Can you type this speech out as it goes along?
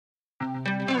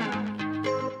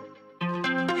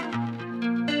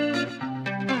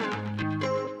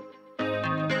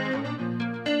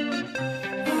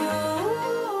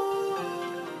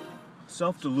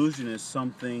Self-delusion is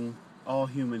something all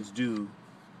humans do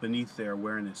beneath their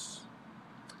awareness.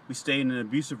 We stay in an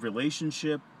abusive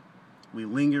relationship. We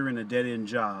linger in a dead-end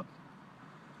job.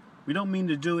 We don't mean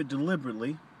to do it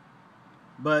deliberately,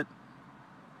 but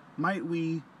might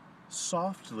we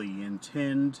softly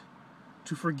intend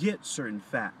to forget certain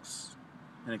facts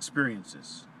and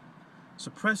experiences,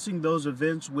 suppressing those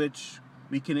events which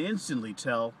we can instantly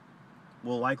tell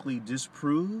will likely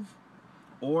disprove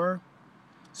or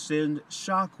send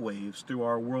shockwaves through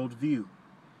our worldview,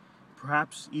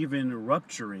 perhaps even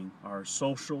rupturing our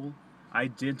social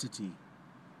identity.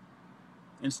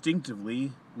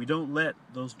 Instinctively, we don't let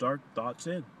those dark thoughts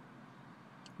in.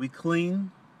 We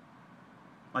cling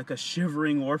like a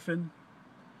shivering orphan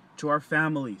to our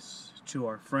families, to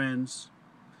our friends,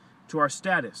 to our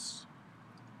status,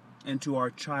 and to our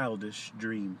childish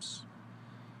dreams.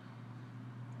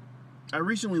 I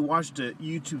recently watched a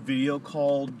YouTube video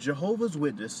called Jehovah's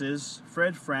Witnesses,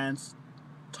 Fred France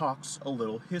Talks a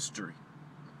Little History.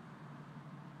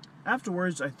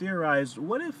 Afterwards, I theorized,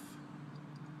 what if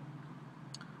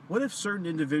certain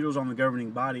individuals on the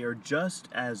governing body are just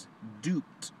as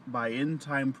duped by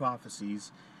end-time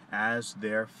prophecies as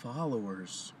their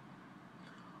followers?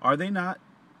 Are they not,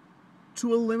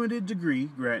 to a limited degree,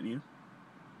 grant you,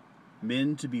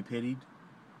 men to be pitied?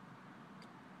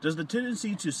 Does the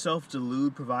tendency to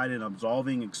self-delude provide an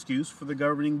absolving excuse for the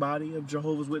governing body of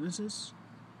Jehovah's Witnesses?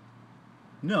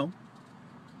 No.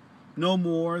 No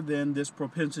more than this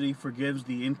propensity forgives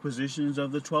the inquisitions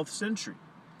of the 12th century,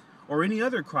 or any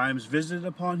other crimes visited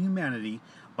upon humanity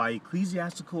by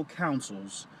ecclesiastical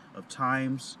councils of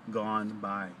times gone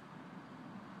by.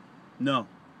 No.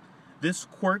 This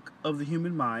quirk of the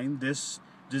human mind, this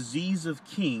disease of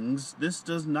kings, this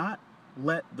does not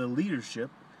let the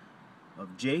leadership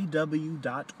of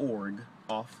jw.org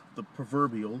off the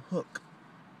proverbial hook.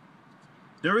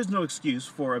 There is no excuse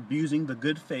for abusing the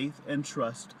good faith and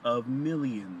trust of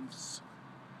millions.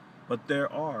 But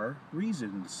there are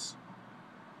reasons.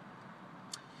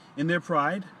 In their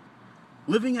pride,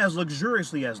 living as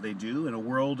luxuriously as they do in a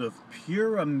world of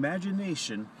pure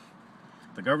imagination,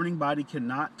 the governing body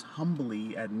cannot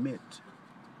humbly admit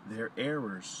their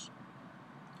errors.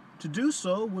 To do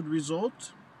so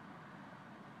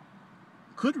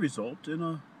could result in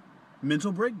a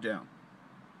mental breakdown,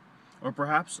 or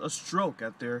perhaps a stroke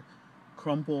at their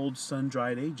crumpled,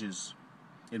 sun-dried ages.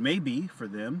 It may be, for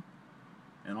them,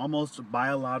 an almost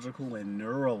biological and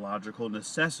neurological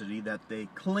necessity that they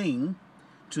cling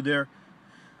to their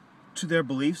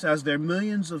beliefs as their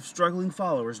millions of struggling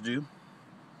followers do,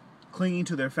 clinging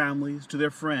to their families, to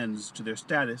their friends, to their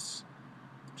status,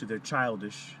 to their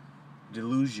childish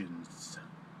delusions.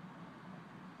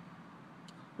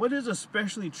 What is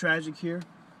especially tragic here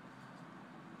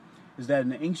is that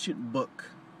an ancient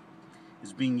book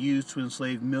is being used to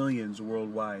enslave millions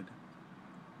worldwide.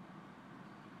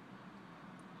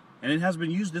 And it has been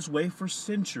used this way for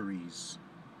centuries.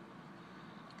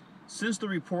 Since the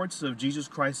reports of Jesus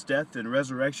Christ's death and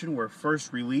resurrection were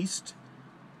first released,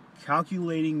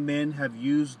 calculating men have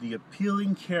used the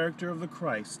appealing character of the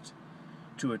Christ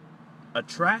to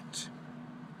attract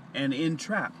and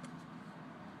entrap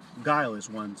guileless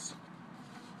ones.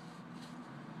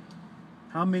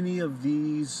 How many of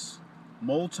these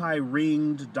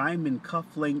multi-ringed, diamond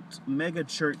cuff-linked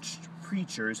mega-church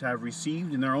preachers have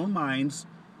received in their own minds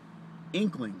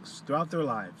inklings throughout their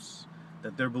lives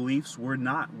that their beliefs were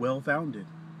not well-founded?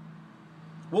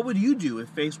 What would you do if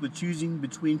faced with choosing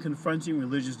between confronting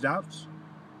religious doubts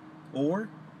or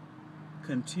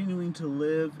continuing to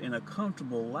live in a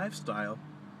comfortable lifestyle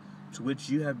to which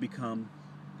you have become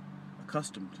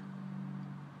accustomed?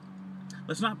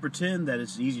 Let's not pretend that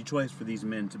it's an easy choice for these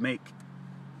men to make.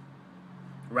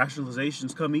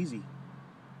 Rationalizations come easy.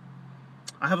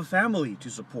 I have a family to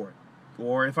support.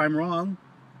 Or if I'm wrong,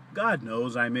 God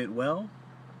knows I meant well.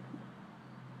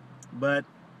 But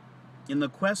in the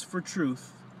quest for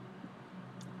truth,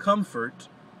 comfort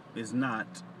is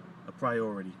not a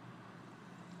priority.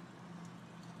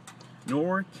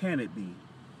 Nor can it be.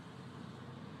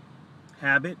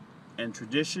 Habit and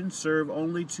tradition serve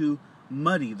only to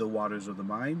muddy the waters of the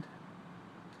mind.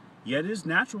 Yet it is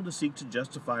natural to seek to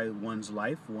justify one's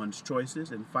life, one's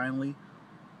choices, and finally,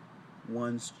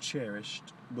 one's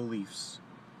cherished beliefs.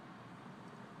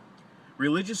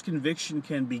 Religious conviction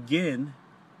can begin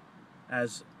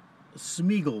as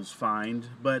Smeagol's find,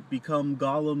 but become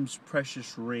Gollum's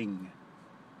precious ring,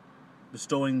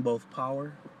 bestowing both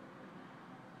power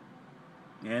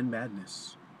and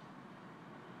madness.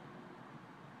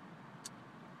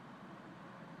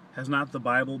 Has not the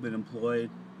Bible been employed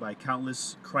by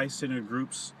countless Christ-centered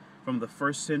groups from the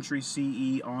 1st century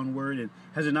CE onward, and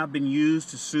has it not been used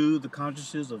to soothe the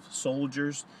consciences of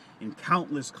soldiers in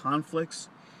countless conflicts?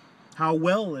 How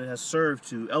well it has served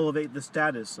to elevate the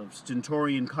status of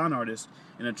stentorian con artists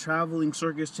in a traveling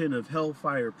circus tent of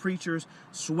hellfire preachers,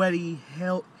 sweaty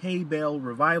hay bale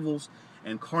revivals,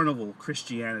 and carnival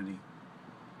Christianity.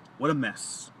 What a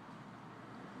mess.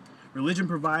 Religion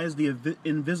provides the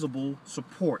invisible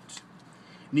support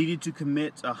needed to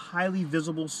commit a highly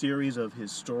visible series of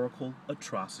historical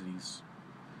atrocities.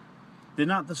 Did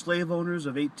not the slave owners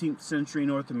of 18th century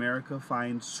North America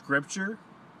find scripture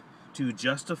to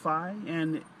justify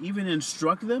and even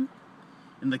instruct them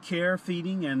in the care,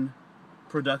 feeding, and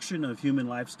production of human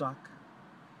livestock?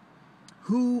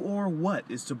 Who or what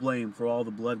is to blame for all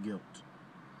the blood guilt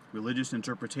religious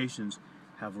interpretations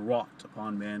have wrought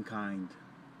upon mankind?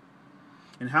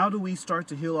 And how do we start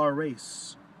to heal our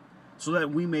race so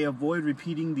that we may avoid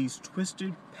repeating these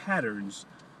twisted patterns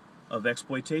of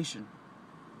exploitation?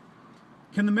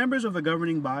 Can the members of a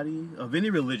governing body of any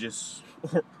religious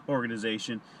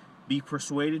organization be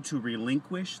persuaded to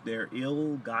relinquish their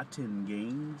ill-gotten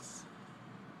gains?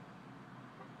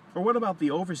 Or what about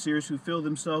the overseers who feel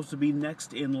themselves to be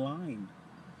next in line?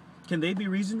 Can they be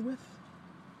reasoned with?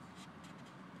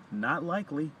 Not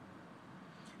likely.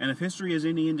 And if history is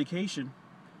any indication,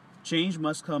 change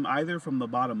must come either from the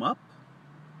bottom up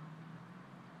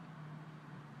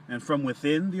and from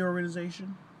within the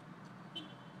organization,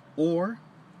 or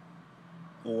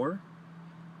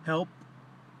help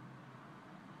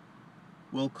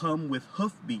will come with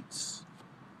hoofbeats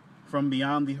from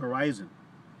beyond the horizon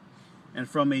and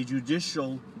from a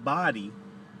judicial body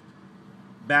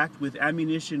backed with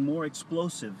ammunition more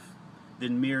explosive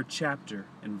than mere chapter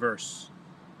and verse.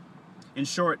 In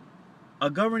short, a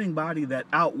governing body that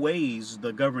outweighs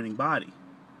the governing body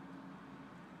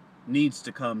needs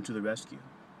to come to the rescue.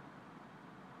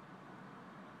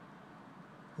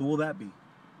 Who will that be?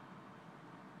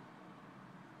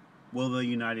 Will the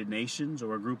United Nations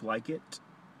or a group like it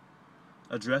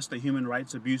address the human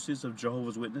rights abuses of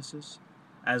Jehovah's Witnesses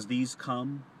as these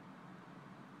come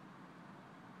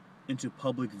into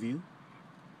public view?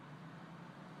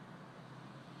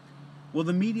 Will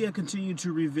the media continue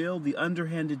to reveal the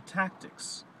underhanded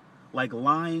tactics, like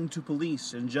lying to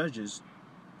police and judges,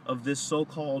 of this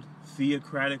so-called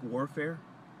theocratic warfare?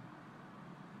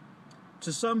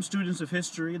 To some students of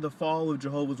history, the fall of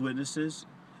Jehovah's Witnesses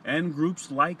and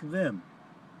groups like them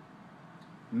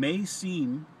may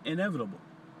seem inevitable.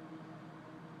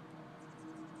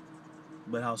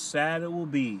 But how sad it will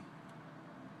be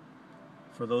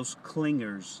for those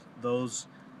clingers, those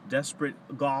desperate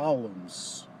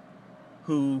golems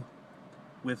who,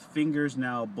 with fingers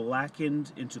now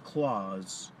blackened into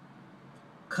claws,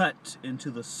 cut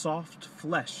into the soft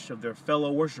flesh of their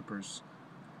fellow worshippers,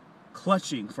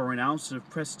 clutching for an ounce of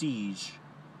prestige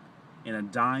in a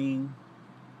dying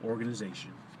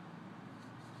organization.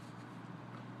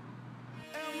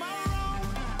 Am I wrong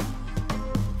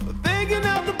for thinking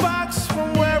out the box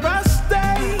from where I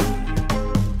stay?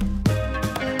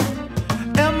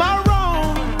 Am I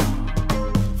wrong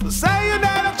for saying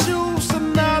that I choose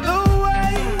another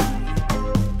way?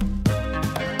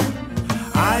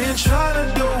 I ain't trying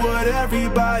to do what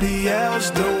everybody else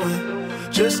doing,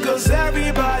 just cause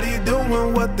everybody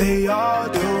doing what they all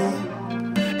do.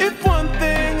 If one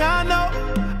thing I know,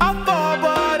 I fall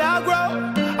but I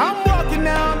grow. I'm walking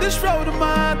down this road of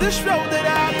mine, this road that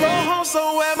I go home.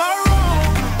 So am I